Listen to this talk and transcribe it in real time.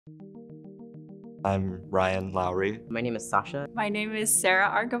I'm Ryan Lowry. My name is Sasha. My name is Sarah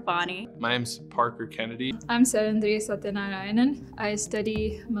Argavani. My name's Parker Kennedy. I'm Sarandri Satyanarayanan. I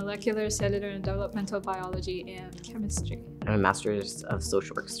study molecular, cellular, and developmental biology and chemistry. I'm a Master's of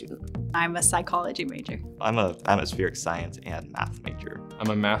Social Work student. I'm a psychology major. I'm a atmospheric science and math major.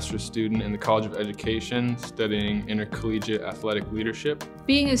 I'm a master's student in the College of Education studying intercollegiate athletic leadership.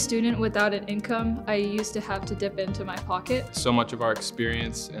 Being a student without an income, I used to have to dip into my pocket. So much of our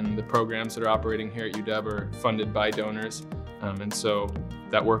experience and the programs that are operating here at UW are funded by donors, and so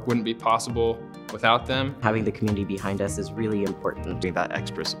that work wouldn't be possible without them. Having the community behind us is really important. Getting that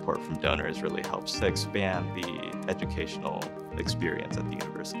extra support from donors really helps to expand the educational experience at the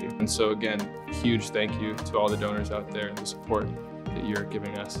university. And so again, huge thank you to all the donors out there and the support that you're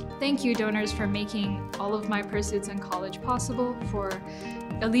giving us. Thank you, donors, for making all of my pursuits in college possible, for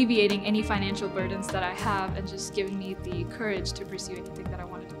alleviating any financial burdens that I have, and just giving me the courage to pursue anything that I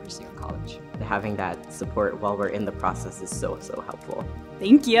wanted to pursue in college. Having that support while we're in the process is so helpful.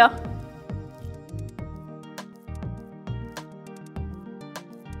 Thank you.